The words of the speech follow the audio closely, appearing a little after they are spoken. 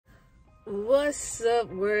What's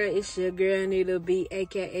up, world? It's your girl NitaB,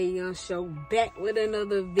 aka Young Show, back with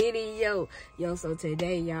another video. Yo, so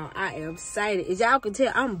today, y'all, I am excited. As y'all can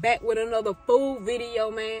tell, I'm back with another food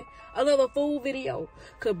video, man. Another food video.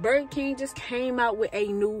 Cause Burger King just came out with a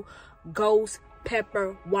new ghost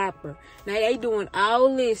pepper Whopper. Now they doing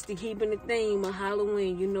all this to keeping the theme of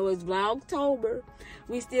Halloween. You know, it's Vlogtober.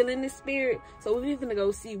 We still in the spirit, so we're gonna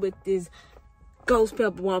go see what this ghost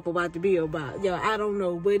pepper Whopper about to be about. Yo, I don't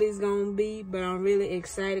know what it's gonna be, but I'm really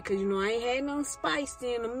excited because, you know, I ain't had no spice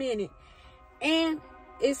in a minute. And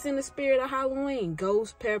it's in the spirit of Halloween.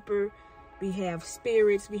 Ghost pepper, we have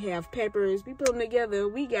spirits, we have peppers. We put them together,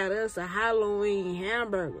 we got us a Halloween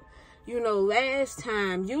hamburger. You know, last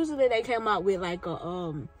time, usually they come out with like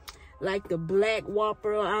a, like the black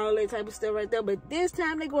Whopper, all that type of stuff right there. But this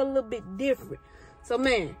time they go a little bit different. So,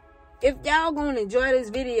 man, if y'all gonna enjoy this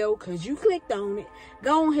video, cause you clicked on it,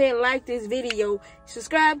 go ahead and like this video,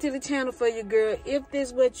 subscribe to the channel for your girl, if this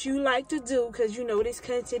is what you like to do, cause you know this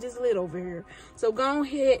content is lit over here. So go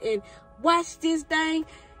ahead and watch this thing,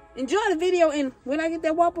 enjoy the video, and when I get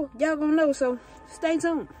that Whopper, y'all gonna know, so stay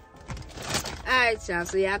tuned. Alright, y'all,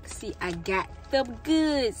 so y'all can see I got the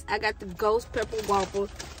goods. I got the ghost pepper Whopper.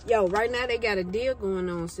 Yo, right now they got a deal going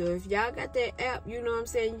on, so if y'all got that app, you know what I'm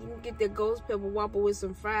saying, you can get that ghost pepper Whopper with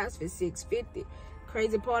some fries for $6.50.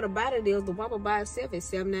 Crazy part about it is the Whopper by itself is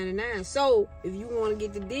 $7.99. So if you want to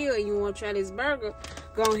get the deal and you want to try this burger,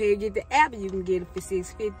 go ahead and get the app and you can get it for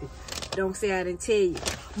 $6.50. Don't say I didn't tell you.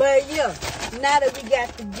 But yeah, now that we got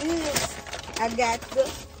the goods, I got the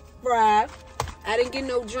fries. I didn't get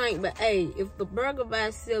no drink, but hey, if the burger by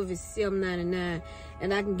itself is $7.99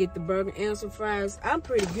 and I can get the burger and some fries, I'm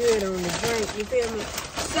pretty good on the drink, you feel me?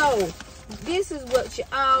 So, this is what you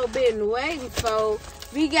all been waiting for.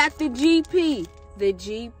 We got the GP. The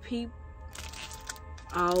GP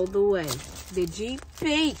all the way. The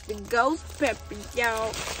GP, the ghost pepper,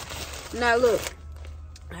 y'all. Now look,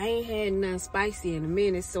 I ain't had nothing spicy in a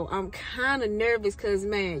minute, so I'm kind of nervous because,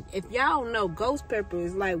 man, if y'all know, ghost pepper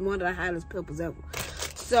is like one of the hottest peppers ever.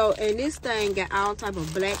 So, and this thing got all type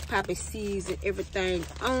of black poppy seeds and everything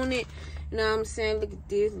on it. You know what I'm saying? Look at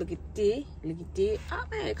this, look at this, look at this. Oh,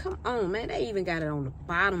 man, come on, man. They even got it on the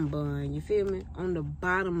bottom bun, you feel me? On the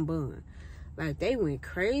bottom bun. Like, they went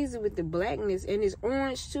crazy with the blackness. And it's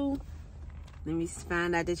orange, too. Let me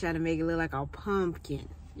find out they're trying to make it look like a pumpkin.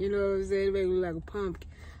 You know what I'm saying? Make it look like a pumpkin.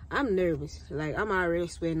 I'm nervous. Like, I'm already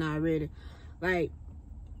sweating already. Like,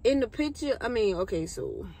 in the picture, I mean, okay,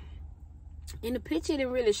 so in the picture, it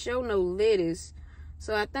didn't really show no lettuce.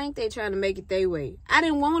 So I think they trying to make it their way. I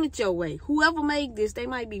didn't want it your way. Whoever made this, they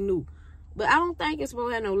might be new. But I don't think it's supposed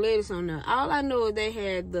to have no lettuce on there. All I know is they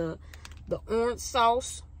had the orange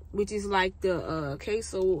sauce, which is like the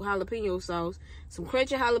queso jalapeno sauce, some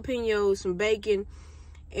crunchy jalapenos, some bacon,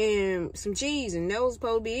 and some cheese, and that was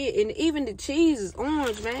supposed to be it. And even the cheese is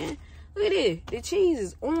orange, man. Look at this. The cheese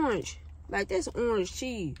is orange. Like, that's orange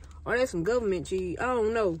cheese. Or that's some government cheese. I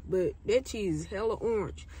don't know. But that cheese is hella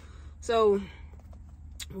orange. So,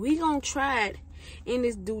 we gonna try it in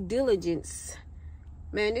this due diligence.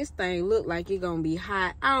 Man, this thing look like it gonna be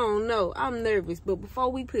hot. I don't know. I'm nervous. But before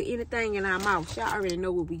we put anything in our mouth, y'all already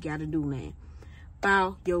know what we gotta do, man.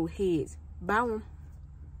 Bow your heads. Bow them.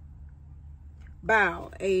 Bow.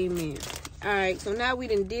 Amen. Alright, so now we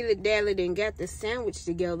done dilly-dallied and got the sandwich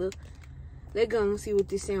together. Let's go and see what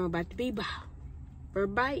this sandwich about to be. Bow. For a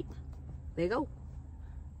bite. There go.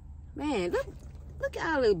 Man, look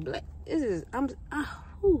at all the black. This is,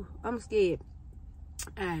 I'm scared.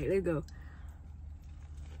 Alright, let's go.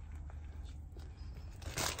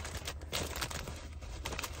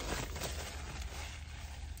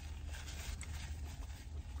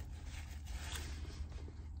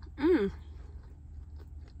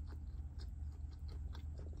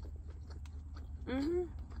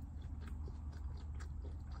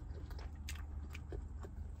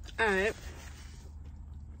 Alright.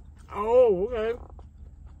 Oh, okay.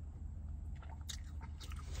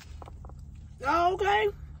 Okay.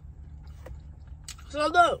 So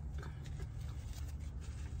look.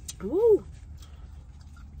 Woo.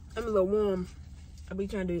 I'm a little warm. I'll be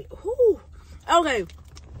trying to. Woo. Okay.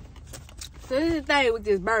 So this is the thing with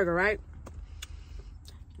this burger, right?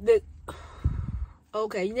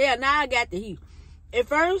 Okay, yeah, now I got the heat. At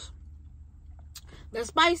first, the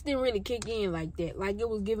spice didn't really kick in like that. Like, it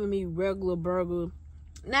was giving me regular burger.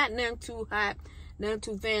 Not nothing too hot, nothing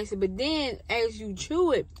too fancy. But then, as you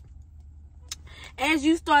chew it, as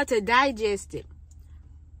you start to digest it,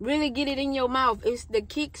 really get it in your mouth, the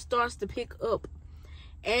kick starts to pick up.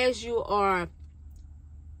 As you are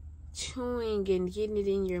chewing and getting it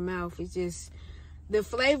in your mouth, it's just, the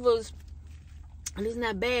flavors And it's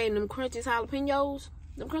not bad. And them crunchy jalapenos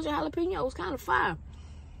kind of fire.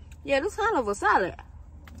 Yeah, this kind of a salad.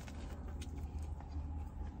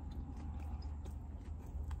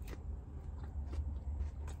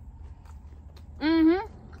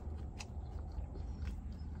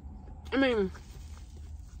 I mean,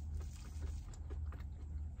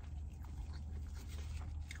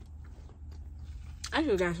 I should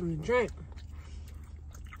have got something to drink.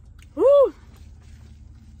 Woo! Oh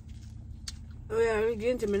yeah, it's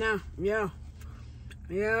getting to me now. Yeah.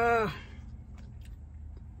 Yeah,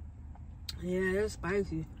 that's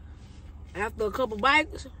spicy. After a couple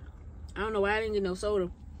bites, I don't know why I didn't get no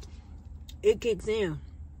soda. It kicks in.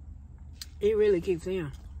 It really kicks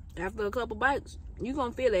in. After a couple bites, you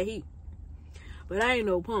gonna feel that heat. But I ain't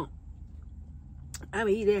no punk. I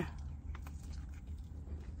mean, eat there.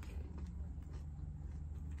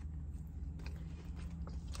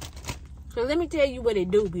 So let me tell you what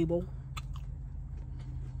it do, people.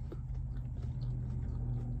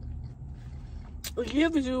 It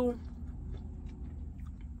gives you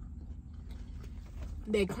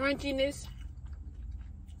that crunchiness,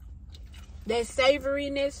 that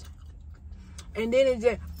savoriness, and then it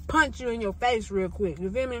just punch you in your face real quick. You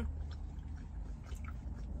feel me?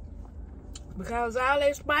 Because all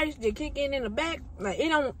that spice that kick in the back, like it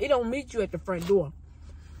don't meet you at the front door.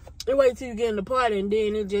 It wait till you get in the party and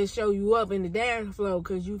then it just show you up in the dance floor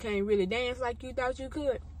because you can't really dance like you thought you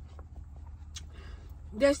could.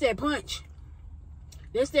 That's that punch.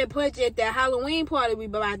 That's that punch at that Halloween party we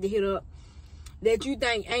about to hit up. That you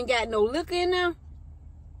think ain't got no liquor in there.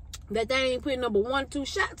 That they ain't putting number 1 or 2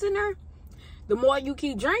 shots in there. The more you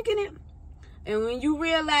keep drinking it. And when you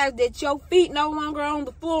realize that your feet no longer on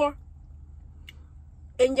the floor.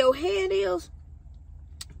 And your head is.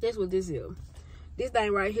 That's what this is. This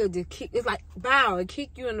thing right here just kick. It's like, bow. It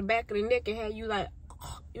kick you in the back of the neck and have you like,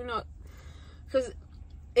 you know. Because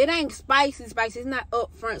it ain't spicy. It's not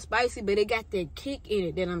upfront spicy. But it got that kick in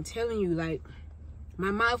it that I'm telling you. Like,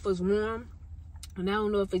 my mouth was warm. And I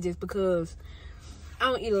don't know if it's just because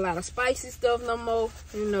I don't eat a lot of spicy stuff no more.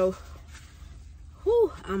 You know.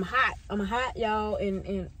 Whew, I'm hot. I'm hot, y'all.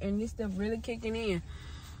 And this stuff really kicking in.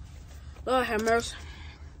 Lord have mercy.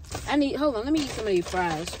 Hold on. Let me eat some of these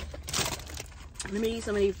fries. Let me eat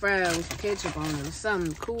some of these fries with ketchup on them.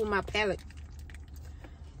 Something to cool my palate.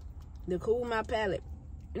 To cool my palate.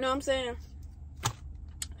 You know what I'm saying?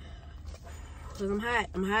 Because I'm hot.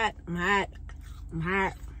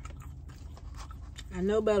 I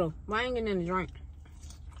know better. Why ain't getting in the drink?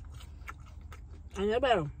 I know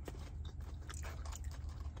better.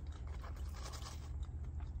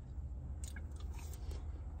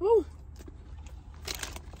 Woo.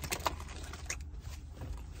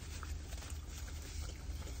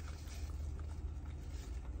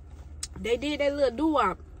 They did that little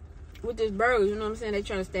doo-wop with this burger, you know what I'm saying? They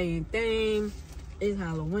trying to stay in theme. It's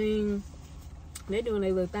Halloween. They doing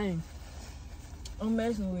their little thing. I'm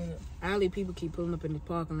messing with it. All these people keep pulling up in the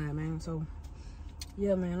parking lot, man. So,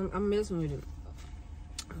 yeah, man, I'm messing with it.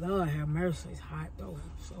 Lord have mercy. It's hot, though.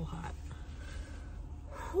 So hot.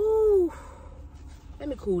 Whew. Let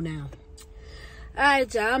me cool down. All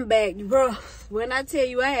right, y'all. I'm back. Bro, when I tell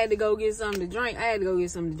you I had to go get something to drink, I had to go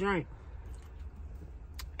get something to drink.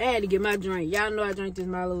 I had to get my drink. Y'all know I drink this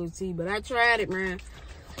Milo tea, but I tried it, man.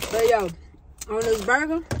 But, yo, on this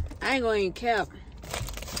burger, I ain't going to cap.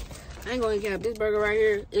 This burger right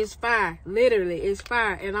here is fire. Literally, it's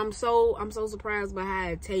fire. And I'm so surprised by how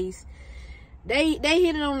it tastes. They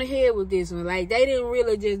hit it on the head with this one. Like, they didn't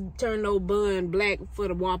really just turn no bun black for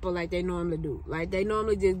the Whopper like they normally do. Like, they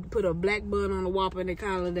normally just put a black bun on the Whopper and they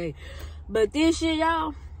call it a day. But this shit,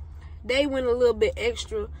 y'all, they went a little bit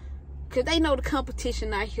extra. Because they know the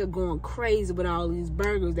competition out here going crazy with all these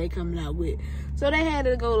burgers they coming out with. So they had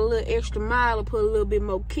to go a little extra mile and put a little bit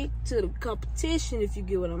more kick to the competition, if you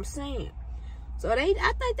get what I'm saying. So I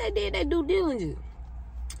think they did their due diligence.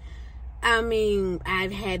 I mean,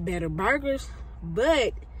 I've had better burgers,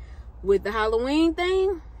 but with the Halloween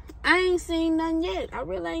thing, I ain't seen nothing yet. I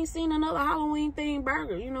really ain't seen another Halloween themed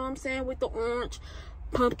burger, you know what I'm saying? With the orange,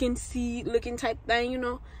 pumpkin seed looking type thing, you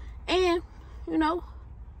know. And, you know,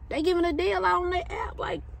 they giving a deal out on their app,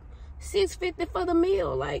 like $6.50 for the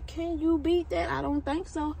meal. Like, can you beat that? I don't think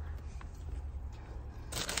so.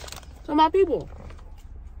 So my people,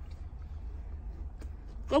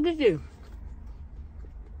 go get you.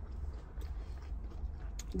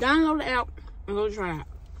 Download the app and go try it.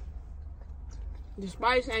 The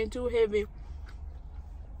spice ain't too heavy.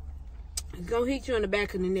 It's gonna hit you in the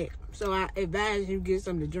back of the neck. So I advise you get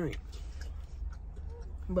something to drink.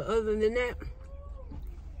 But other than that,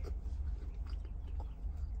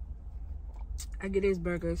 I get this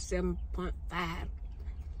burger 7.5.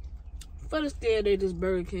 For the scale that this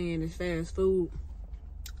Burger King is fast food,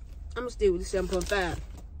 I'm gonna stick with the 7.5.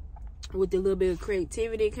 With the little bit of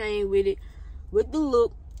creativity came with it, with the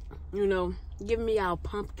look, you know, giving me all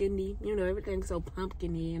pumpkin-y, you know, everything's so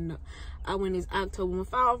pumpkin-y. And when it's October, when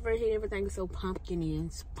fall first hit, everything is so pumpkin-y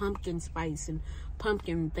and pumpkin spice and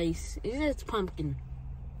pumpkin face. It's just pumpkin.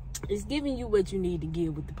 It's giving you what you need to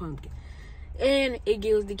give with the pumpkin. And it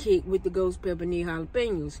gives the kick with the ghost pepper and the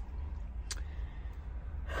jalapenos.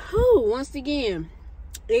 Whew, once again,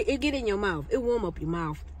 it get in your mouth. It warm up your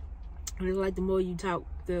mouth. And it's like the more you talk,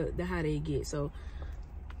 the hotter it gets. So,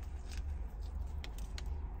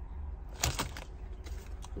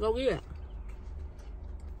 go get it.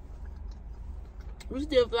 We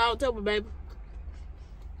still fly October, baby.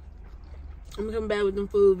 I'm gonna come back with them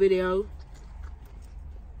food videos.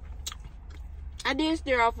 I did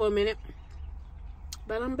steer off for a minute,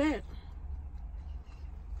 but I'm back.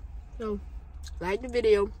 So, like the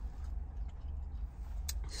video.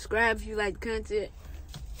 Subscribe if you like the content.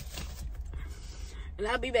 And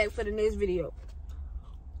I'll be back for the next video.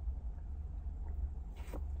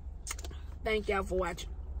 Thank y'all for watching.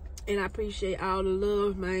 And I appreciate all the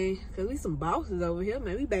love, man. Because we some bosses over here,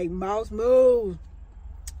 man. We making boss moves.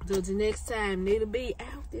 Until the next time, NitaB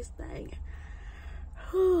out this thing.